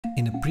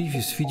In a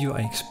previous video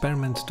I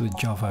experimented with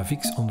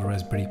JavaFX on the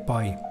Raspberry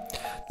Pi.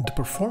 The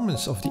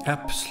performance of the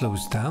app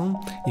slows down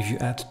if you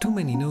add too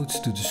many nodes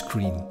to the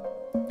screen.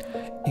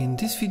 In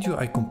this video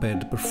I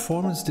compared the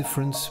performance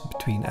difference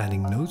between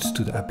adding nodes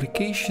to the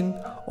application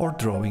or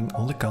drawing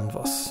on the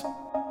canvas.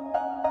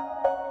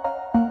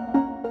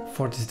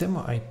 For this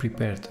demo I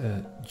prepared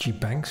a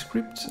gbang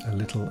script,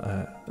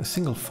 a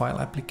single file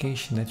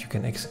application that you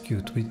can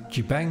execute with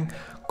gbang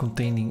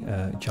containing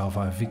a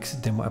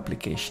JavaFX demo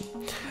application.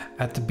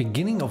 At the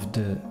beginning of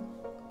the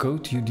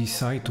code you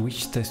decide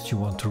which test you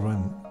want to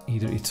run.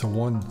 Either it's a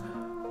 1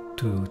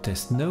 to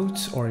test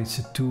nodes or it's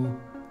a 2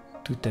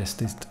 to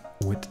test it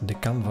with the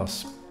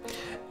canvas.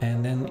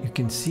 And then you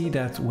can see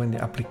that when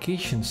the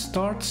application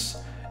starts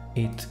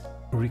it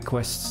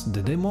requests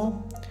the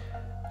demo,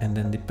 and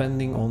then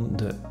depending on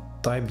the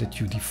type that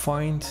you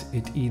defined,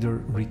 it either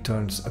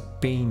returns a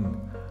pane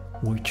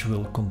which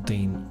will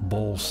contain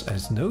balls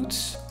as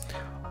nodes,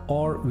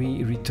 or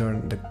we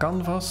return the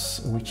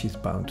canvas which is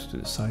bound to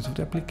the size of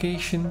the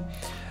application.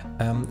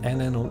 And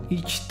then on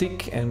each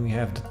tick, and we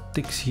have the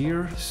ticks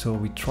here, so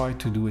we try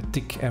to do a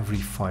tick every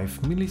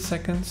 5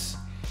 milliseconds.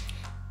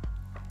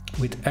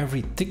 With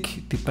every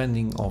tick,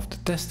 depending on the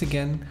test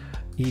again,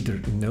 either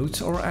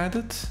nodes are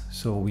added,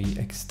 so we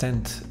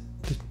extend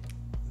the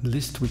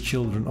list with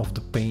children of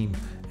the pane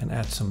and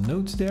add some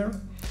nodes there,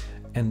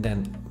 and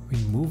then we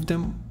move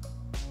them.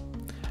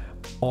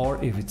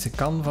 Or if it's a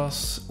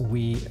canvas,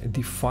 we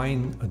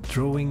define a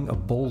drawing, a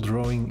ball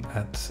drawing,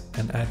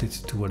 and add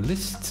it to a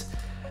list,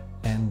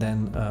 and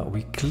then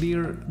we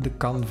clear the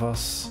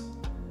canvas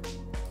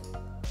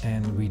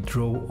and we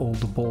draw all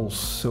the balls.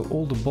 So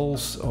all the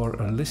balls are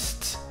a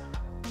list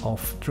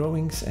of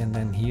drawings, and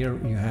then here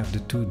you have the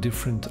two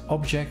different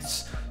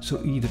objects.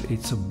 So either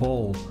it's a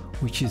ball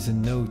which is a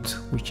node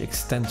which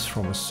extends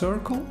from a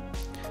circle,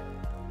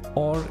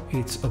 or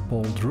it's a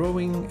ball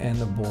drawing,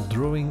 and a ball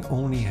drawing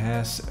only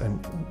has an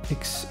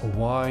X, a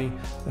Y,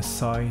 a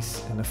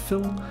size and a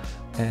fill,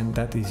 and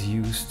that is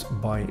used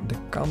by the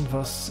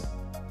canvas.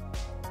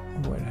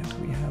 Where do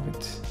we have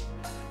it?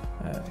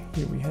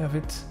 Here we have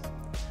it.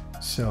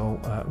 So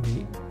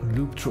we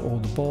loop through all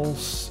the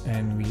balls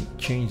and we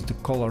change the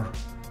color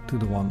to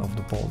the one of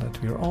the ball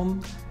that we are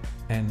on,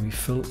 and we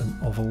fill an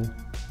oval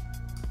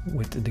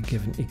with the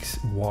given X,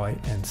 Y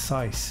and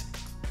size.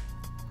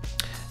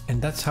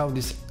 And that's how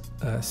this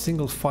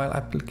single file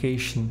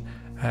application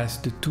has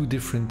the two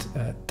different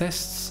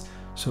tests.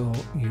 So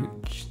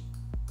you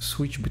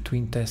switch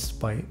between tests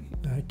by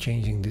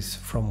changing this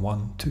from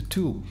 1 to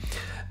 2.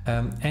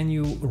 And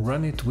you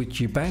run it with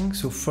gbang.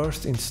 So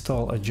first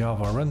install a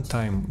Java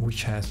runtime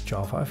which has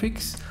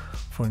JavaFX.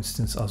 For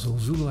instance, Azul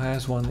Zulu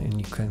has one, and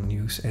you can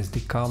use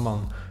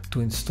SDKMAN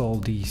to install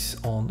these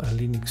on a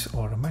Linux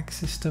or a Mac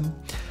system.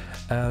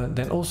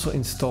 Then also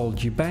install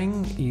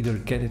gbang, either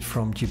get it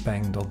from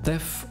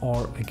gbang.dev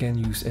or again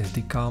use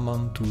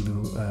SDKMAN to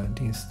do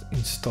the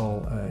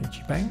install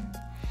gbang.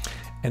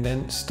 And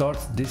then start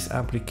this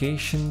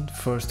application.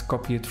 First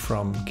copy it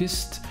from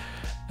Gist,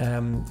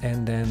 and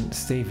then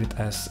save it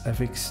as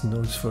fx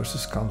nodes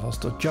versus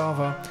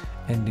canvas.java,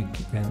 and you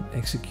can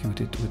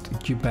execute it with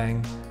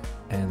gbang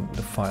and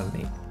the file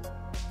name.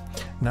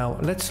 Now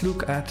let's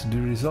look at the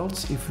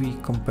results if we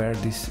compare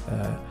this,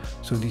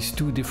 so these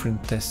two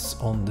different tests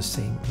on the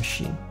same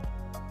machine.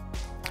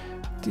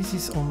 This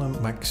is on a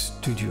Mac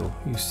Studio.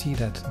 You see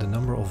that the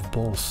number of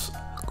balls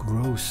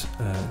grows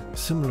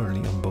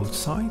similarly on both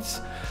sides.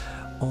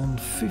 On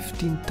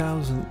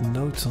 15,000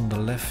 nodes on the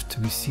left,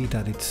 we see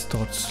that it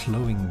starts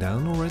slowing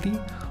down already.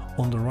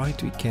 On the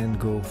right, we can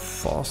go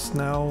fast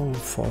now,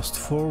 fast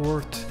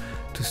forward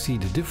to see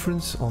the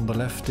difference. On the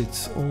left,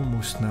 it's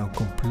almost now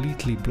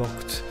completely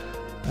blocked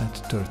at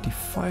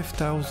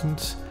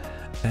 35,000,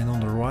 and on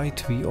the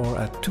right we are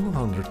at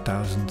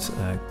 200,000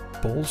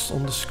 balls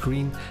on the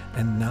screen,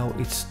 and now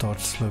it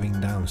starts slowing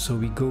down. So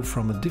we go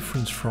from a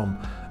difference from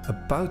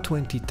about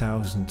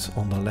 20,000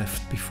 on the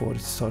left before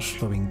it starts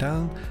slowing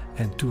down,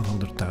 and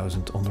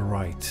 200,000 on the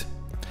right.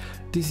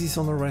 This is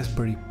on a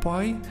Raspberry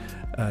Pi.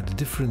 The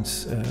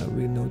difference,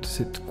 we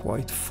notice it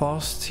quite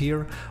fast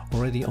here.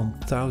 Already on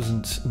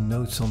 1000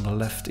 nodes on the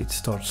left it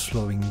starts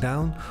slowing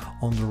down.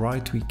 On the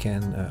right we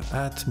can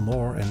add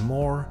more and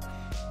more.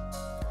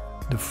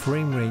 The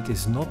frame rate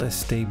is not as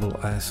stable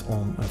as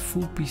on a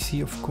full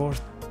PC, of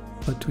course,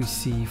 but we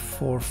see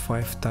 4,000 or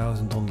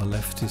 5,000 on the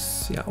left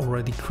is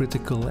already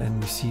critical, and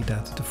we see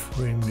that the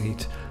frame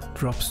rate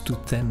drops to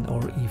 10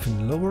 or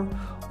even lower,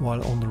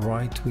 while on the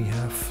right we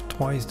have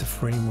twice the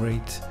frame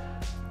rate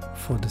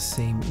for the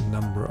same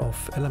number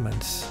of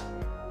elements.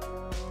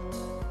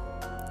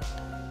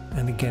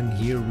 And again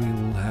here we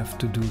will have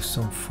to do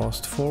some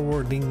fast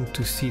forwarding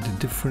to see the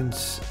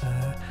difference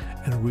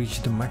and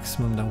reach the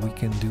maximum that we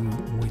can do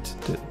with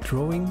the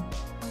drawing.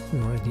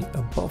 We're already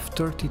above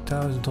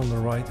 30,000 on the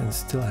right and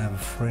still have a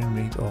frame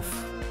rate of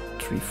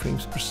 3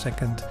 frames per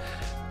second,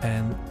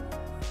 and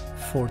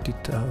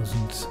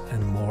 40,000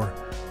 and more,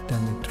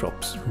 then it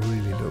drops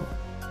really low.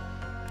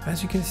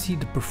 As you can see,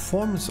 the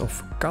performance of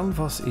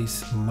Canvas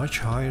is much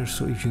higher,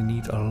 so if you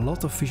need a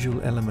lot of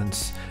visual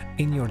elements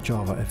in your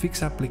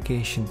JavaFX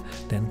application,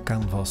 then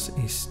Canvas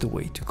is the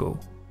way to go.